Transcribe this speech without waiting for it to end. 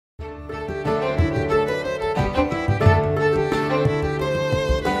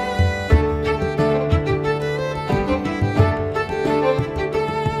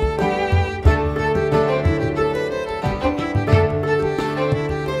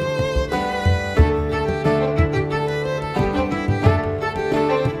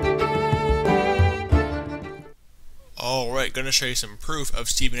going to show you some proof of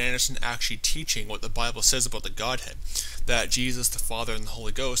Stephen Anderson actually teaching what the Bible says about the Godhead, that Jesus, the Father, and the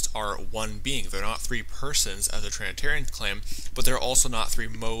Holy Ghost are one being. They're not three persons, as the Trinitarians claim, but they're also not three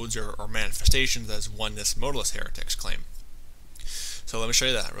modes or manifestations, as oneness modalist heretics claim. So let me show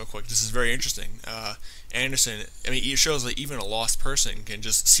you that real quick. This is very interesting. Anderson, I mean, it shows that even a lost person can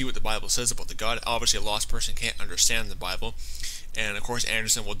just see what the Bible says about the God. Obviously, a lost person can't understand the Bible. And of course,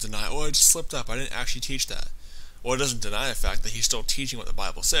 Anderson will deny, oh, I just slipped up, I didn't actually teach that. Well, it doesn't deny the fact that he's still teaching what the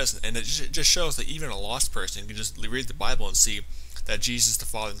Bible says. And it just shows that even a lost person can just read the Bible and see that Jesus, the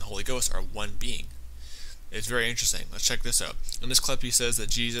Father, and the Holy Ghost are one being. It's very interesting. Let's check this out. In this clip, he says that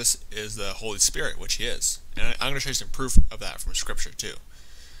Jesus is the Holy Spirit, which he is. And I'm going to show you some proof of that from Scripture, too.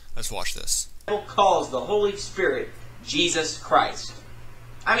 Let's watch this. The Bible calls the Holy Spirit Jesus Christ.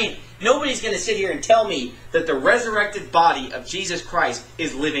 I mean, nobody's going to sit here and tell me that the resurrected body of Jesus Christ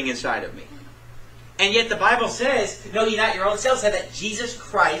is living inside of me. And yet the Bible says, know ye not your own selves, that Jesus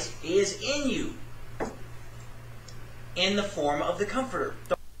Christ is in you. In the form of the Comforter,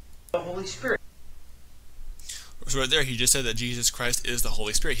 the Holy Spirit. So right there, he just said that Jesus Christ is the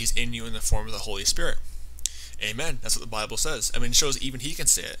Holy Spirit. He's in you in the form of the Holy Spirit. Amen. That's what the Bible says. I mean, it shows even he can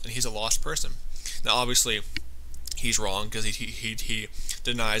say it, and he's a lost person. Now, obviously, he's wrong because he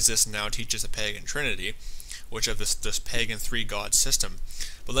denies this and now teaches a pagan trinity, which of this pagan three-god system.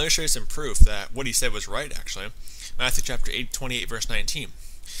 But let me show you some proof that what he said was right, actually. Matthew chapter 28, verse 19.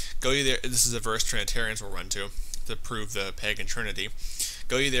 Go ye there, this is a verse Trinitarians will run to prove the pagan trinity.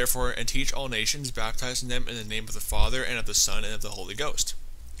 Go ye therefore and teach all nations, baptizing them in the name of the Father, and of the Son, and of the Holy Ghost.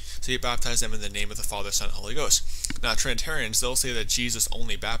 So you baptize them in the name of the Father, Son, and Holy Ghost. Now, Trinitarians, they'll say that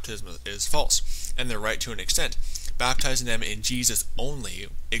Jesus-only baptism is false, and they're right to an extent. Baptizing them in Jesus only,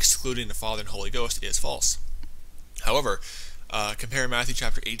 excluding the Father and Holy Ghost, is false. However, compare Matthew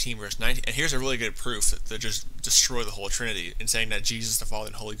chapter 18, verse 19, and here's a really good proof that they just destroy the whole Trinity in saying that Jesus, the Father,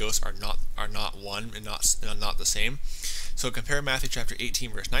 and Holy Ghost are not one and not the same. So compare Matthew chapter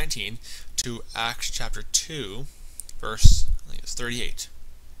 18, verse 19 to Acts chapter 2, verse, I think it's 38.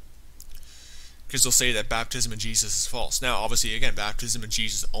 Because they'll say that baptism in Jesus is false. Now, obviously, again, baptism in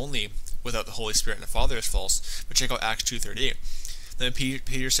Jesus only without the Holy Spirit and the Father is false. But check out Acts 2:38. Then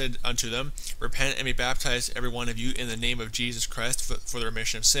Peter said unto them, Repent and be baptized every one of you in the name of Jesus Christ for the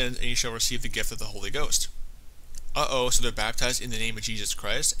remission of sins, and ye shall receive the gift of the Holy Ghost. So they're baptized in the name of Jesus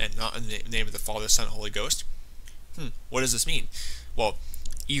Christ and not in the name of the Father, Son, and Holy Ghost? What does this mean? Well,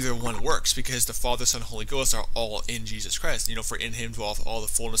 either one works, because the Father, Son, and Holy Ghost are all in Jesus Christ. You know, for in him dwelleth all the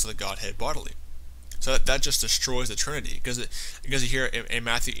fullness of the Godhead bodily. So that just destroys the Trinity, because here in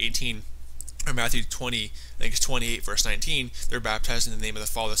Matthew 18, or Matthew 20, I think it's 28, verse 19, they're baptized in the name of the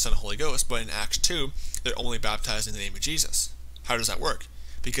Father, Son, and Holy Ghost, but in Acts 2, they're only baptized in the name of Jesus. How does that work?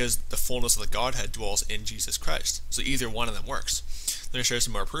 Because the fullness of the Godhead dwells in Jesus Christ. So either one of them works. Let me show you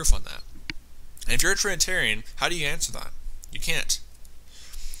some more proof on that. And if you're a Trinitarian, how do you answer that? You can't.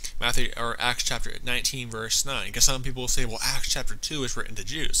 Acts chapter 19, verse 9, because some people will say, well, Acts chapter 2 is written to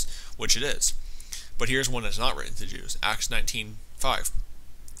Jews, which it is. But here's one that's not written to Jews, Acts 19:5.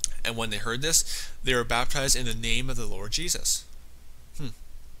 And when they heard this, they were baptized in the name of the Lord Jesus.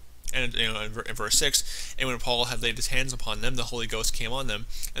 And in verse 6, and when Paul had laid his hands upon them, the Holy Ghost came on them,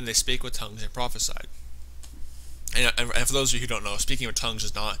 and they spake with tongues and prophesied. And for those of you who don't know, speaking with tongues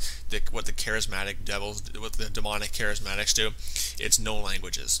is not what the charismatic devils, what the demonic charismatics do. It's no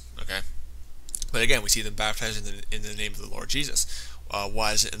languages, okay? But again, we see them baptized in the name of the Lord Jesus.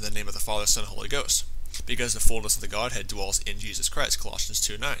 Why is it in the name of the Father, Son, and Holy Ghost? Because the fullness of the Godhead dwells in Jesus Christ, Colossians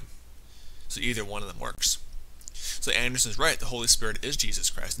 2:9. So either one of them works. So Anderson's right, the Holy Spirit is Jesus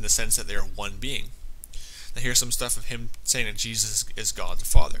Christ in the sense that they are one being. Now here's some stuff of him saying that Jesus is God the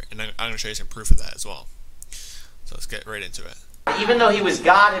Father, and I'm going to show you some proof of that as well. So let's get right into it. Even though he was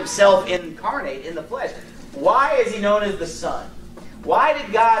God himself incarnate in the flesh, why is he known as the Son? Why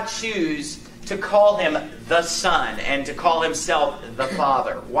did God choose to call him the Son and to call himself the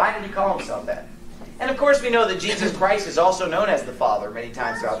Father? Why did he call himself that? And of course we know that Jesus Christ is also known as the Father many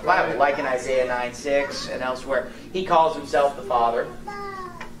times throughout the Bible, like in Isaiah 9:6 and elsewhere. He calls himself the Father.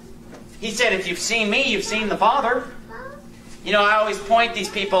 He said, if you've seen me, you've seen the Father. You know, I always point these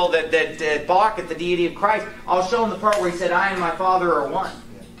people that balk at the deity of Christ. I'll show them the part where he said, I and my Father are one.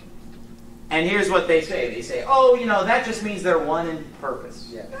 And here's what they say. They say, oh, you know, that just means they're one in purpose.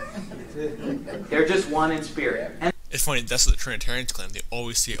 Yeah. They're just one in spirit. And it's funny, that's what the Trinitarians claim. They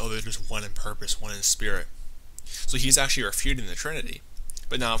always say, oh, they're just one in purpose, one in spirit. So he's actually refuting the Trinity.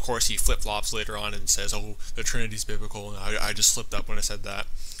 But now, of course, he flip-flops later on and says, oh, the Trinity's biblical, and I just slipped up when I said that.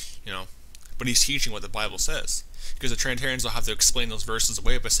 You know, but he's teaching what the Bible says. Because the Trinitarians will have to explain those verses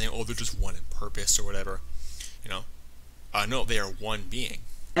away by saying, oh, they're just one in purpose or whatever. You know, No, they are one being.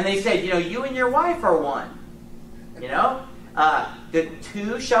 And they said, you and your wife are one. The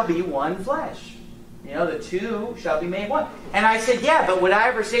two shall be one flesh. The two shall be made one. And I said, yeah, but would I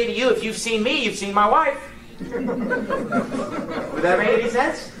ever say to you, if you've seen me, you've seen my wife? Would that make any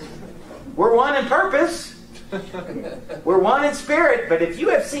sense? We're one in purpose. We're one in spirit. But if you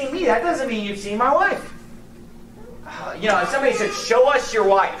have seen me, that doesn't mean you've seen my wife. If somebody said, show us your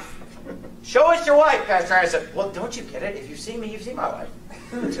wife. Show us your wife, Pastor. I said, well, don't you get it? If you've seen me, you've seen my wife.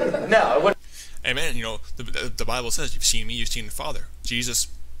 No, it wouldn't. Amen. The Bible says, you've seen me, you've seen the Father. Jesus,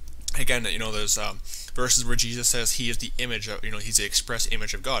 again, there's verses where Jesus says he is the image of, he's the express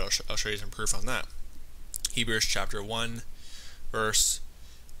image of God. I'll show you some proof on that. Hebrews chapter 1, verse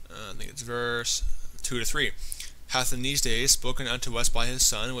 2 to 3. Hath in these days spoken unto us by his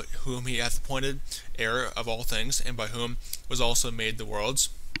Son, whom he hath appointed heir of all things, and by whom was also made the worlds,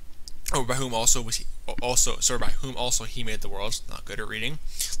 or by whom also he made the worlds. Not good at reading.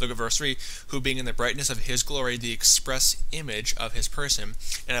 Look at verse 3. Who being in the brightness of his glory, the express image of his person,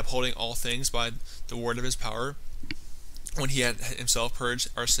 and upholding all things by the word of his power, when he had himself purged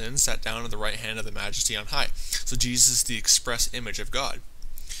our sins, sat down at the right hand of the Majesty on high. So Jesus is the express image of God.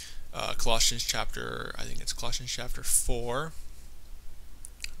 Colossians chapter 4,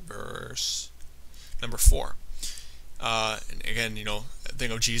 verse number 4. And again,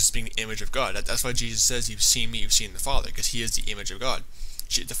 think of Jesus being the image of God. That's why Jesus says, you've seen me, you've seen the Father, because he is the image of God.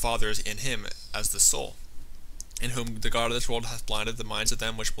 The Father is in him as the soul, in whom the God of this world hath blinded the minds of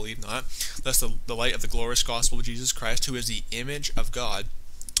them which believe not, lest the light of the glorious gospel of Jesus Christ, who is the image of God,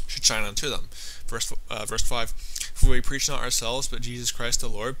 should shine unto them. Verse 5. For we preach not ourselves, but Jesus Christ the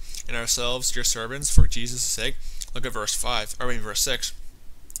Lord, and ourselves your servants for Jesus' sake. Look at verse 6.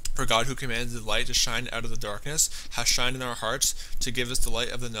 For God, who commanded the light to shine out of the darkness, hath shined in our hearts to give us the light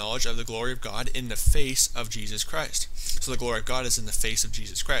of the knowledge of the glory of God in the face of Jesus Christ. So the glory of God is in the face of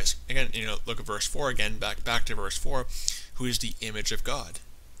Jesus Christ. Again, look at verse 4 again, back to verse 4, who is the image of God.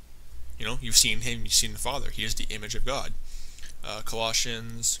 You've seen him, you've seen the Father. He is the image of God.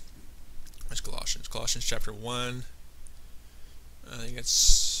 Colossians chapter 1, I think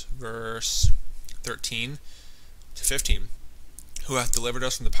it's verse 13 to 15. Who hath delivered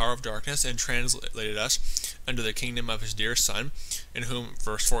us from the power of darkness, and translated us unto the kingdom of his dear Son, in whom,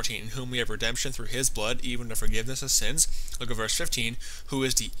 verse 14, in whom we have redemption through his blood, even the forgiveness of sins. Look at verse 15, who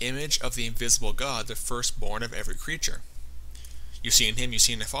is the image of the invisible God, the firstborn of every creature. You've seen him, you've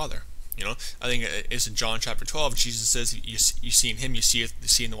seen the Father. I think it's in John chapter 12, Jesus says, you've seen him, you've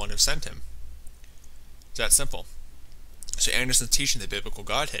seen the one who sent him. It's that simple. So Anderson's teaching the biblical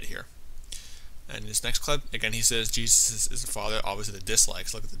Godhead here. And in this next clip, again, he says Jesus is the Father. Obviously, the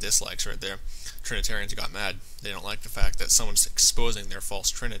dislikes. Look at the dislikes right there. Trinitarians got mad. They don't like the fact that someone's exposing their false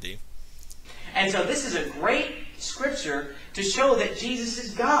Trinity. And so this is a great scripture to show that Jesus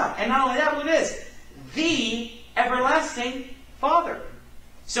is God. And not only that, look at this. The everlasting Father.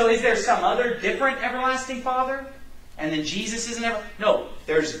 So is there some other different everlasting Father? And then Jesus is No,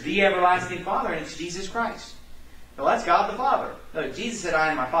 there's the everlasting Father, and it's Jesus Christ. Well, that's God the Father. No, Jesus said, I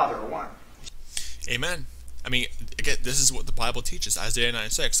and my Father are one. Amen. Again, this is what the Bible teaches. Isaiah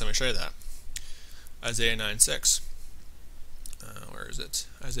 9:6. Let me show you that. Isaiah 9:6. Where is it?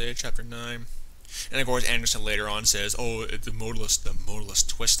 Isaiah chapter 9. And of course, Anderson later on says, the modalists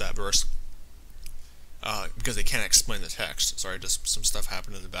twist that verse because they can't explain the text. Sorry, just some stuff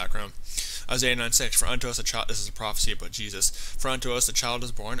happened in the background. Isaiah 9:6. For unto us a child. This is a prophecy about Jesus. For unto us a child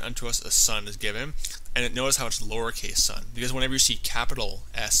is born, unto us a son is given. And notice how it's lowercase son, because whenever you see capital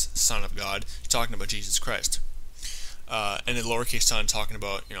S, Son of God, you're talking about Jesus Christ. And the lowercase son talking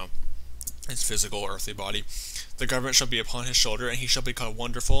about, his physical, earthly body. The government shall be upon his shoulder, and he shall be called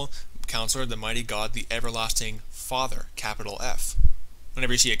Wonderful, Counselor, the Mighty God, the Everlasting Father, capital F.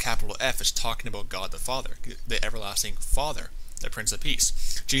 Whenever you see a capital F, it's talking about God the Father, the Everlasting Father, the Prince of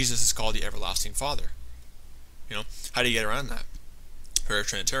Peace. Jesus is called the Everlasting Father. How do you get around that? For a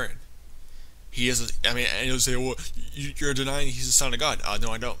Trinitarian. He is, and you'll say, well, you're denying he's the Son of God.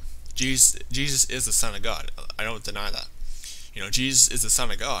 No, I don't. Jesus is the Son of God. I don't deny that. Jesus is the Son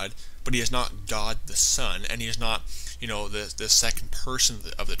of God, but he is not God the Son, and he is not, the second person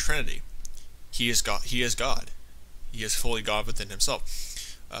of the Trinity. He is God. He is God. He is fully God within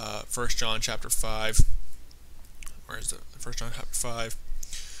himself. 1 John chapter 5. Where is it? 1 John chapter 5,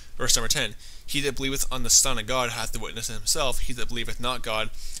 verse number 10. He that believeth on the Son of God hath the witness in himself. He that believeth not God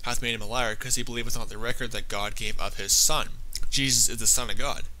hath made him a liar, because he believeth not the record that God gave of his Son. Jesus is the Son of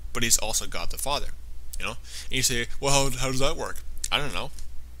God, but he's also God the Father. And you say, well, how does that work? I don't know.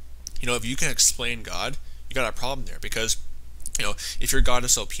 If you can explain God, you got a problem there, because if your God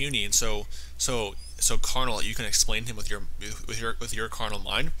is so puny and so carnal that you can explain him with your carnal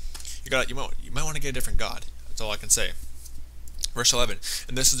mind, you might want to get a different God. That's all I can say. Verse 11,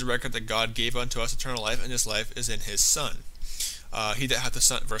 and this is the record that God gave unto us eternal life, and this life is in his Son. He that hath the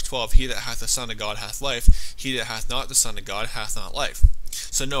Son, verse 12, he that hath the Son of God hath life, he that hath not the Son of God hath not life.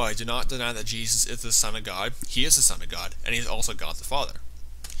 So no, I do not deny that Jesus is the Son of God. He is the Son of God, and he is also God the Father.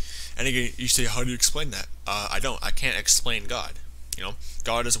 And again, you say, how do you explain that? I don't. I can't explain God.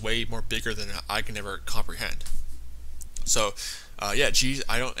 God is way more bigger than I can ever comprehend. So, Jesus,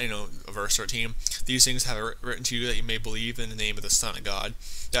 verse 13, these things have I written to you that you may believe in the name of the Son of God,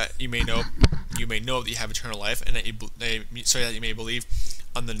 that you may know that you have eternal life, and that you may believe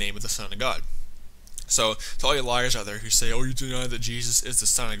on the name of the Son of God. So, to all you liars out there who say, oh, you deny that Jesus is the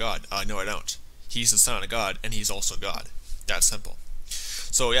Son of God, no, I don't. He's the Son of God, and he's also God. That's simple.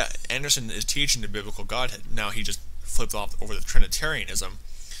 So, yeah, Anderson is teaching the biblical Godhead. Now, he just flipped off over the Trinitarianism,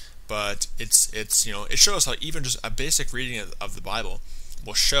 but it shows how even just a basic reading of the Bible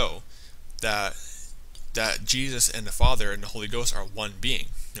will show that Jesus and the Father and the Holy Ghost are one being.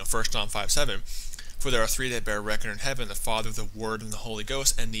 1 John 5:7, for there are three that bear record in heaven, the Father, the Word, and the Holy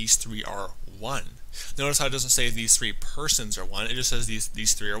Ghost, and these three are one. Notice how it doesn't say these three persons are one, it just says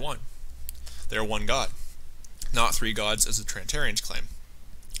these three are one. They are one God, not three gods as the Trinitarians claim.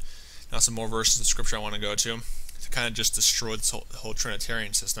 Now some more verses of Scripture I want to go to kind of just destroy this whole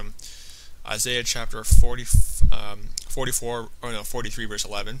Trinitarian system. Isaiah chapter 43 verse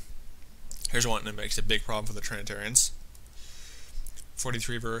 11. Here's one that makes a big problem for the Trinitarians.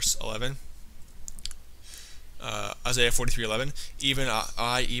 43 verse 11. Isaiah 43:11. Even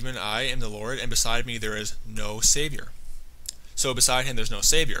I am the Lord, and beside me there is no Savior. So beside him there's no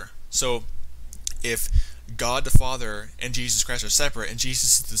Savior. So if God the Father and Jesus Christ are separate, and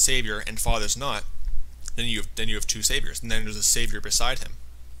Jesus is the Savior and Father's not, then you have two Saviors, and then there's a Savior beside him.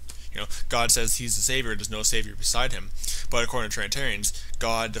 God says he's the Savior, there's no Savior beside him. But according to Trinitarians,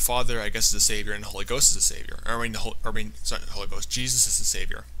 God the Father, I guess, is the Savior, and the Holy Ghost is the Savior. The Holy Ghost, Jesus is the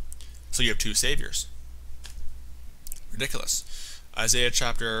Savior. So you have two Saviors. Ridiculous. Isaiah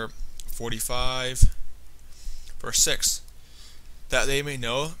chapter 45, verse 6. That they may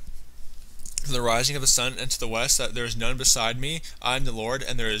know from the rising of the sun and to the west that there is none beside me. I am the Lord,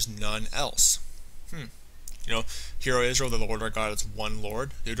 and there is none else. Hear, O Israel, the Lord our God is one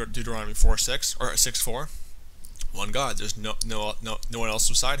Lord. Deuteronomy 4:6 or 6:4. One God. There's no one else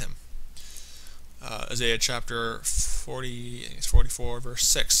beside him. Isaiah chapter 44, verse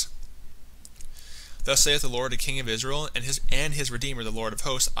 6. Thus saith the Lord, the King of Israel, and his Redeemer, the Lord of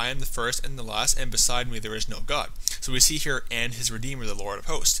hosts, I am the first and the last, and beside me there is no God. So we see here, and his Redeemer, the Lord of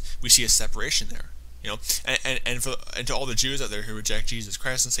hosts. We see a separation there. And to all the Jews out there who reject Jesus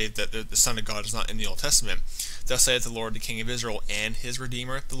Christ and say that the Son of God is not in the Old Testament, thus saith the Lord, the King of Israel, and his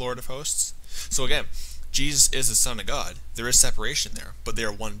Redeemer, the Lord of hosts. So again, Jesus is the Son of God. There is separation there, but they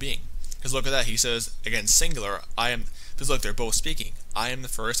are one being. Because look at that, he says, again, singular, I am, because look, they're both speaking. I am the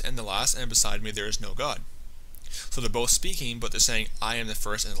first and the last, and beside me there is no God. So they're both speaking, but they're saying, I am the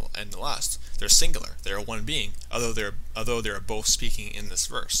first and the last. They're singular. They are one being, although they are both speaking in this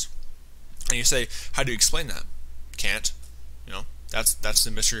verse. And you say, how do you explain that? Can't. That's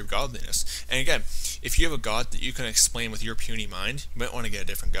the mystery of godliness. And again, if you have a God that you can explain with your puny mind, you might want to get a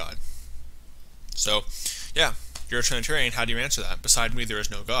different God. So, yeah, you're a Trinitarian. How do you answer that? Beside me there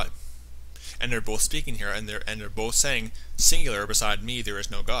is no God. And they're both speaking here, and they're both saying, singular, beside me there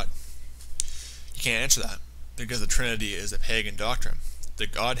is no God. You can't answer that, because the Trinity is a pagan doctrine. The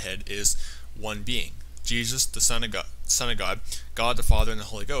Godhead is one being. Jesus, the Son of God, God the Father, and the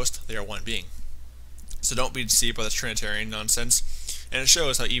Holy Ghost, they are one being. So don't be deceived by this Trinitarian nonsense. And it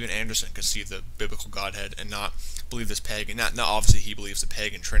shows how even Anderson could see the biblical Godhead and not believe this pagan. Not obviously he believes the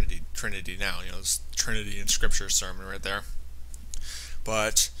pagan Trinity now. This Trinity in Scripture sermon right there.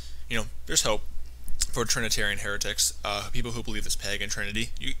 But there's hope for Trinitarian heretics, people who believe this pagan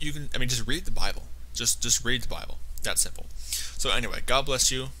Trinity. You can, just read the Bible. Just read the Bible. That simple. So anyway, God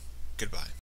bless you. Goodbye.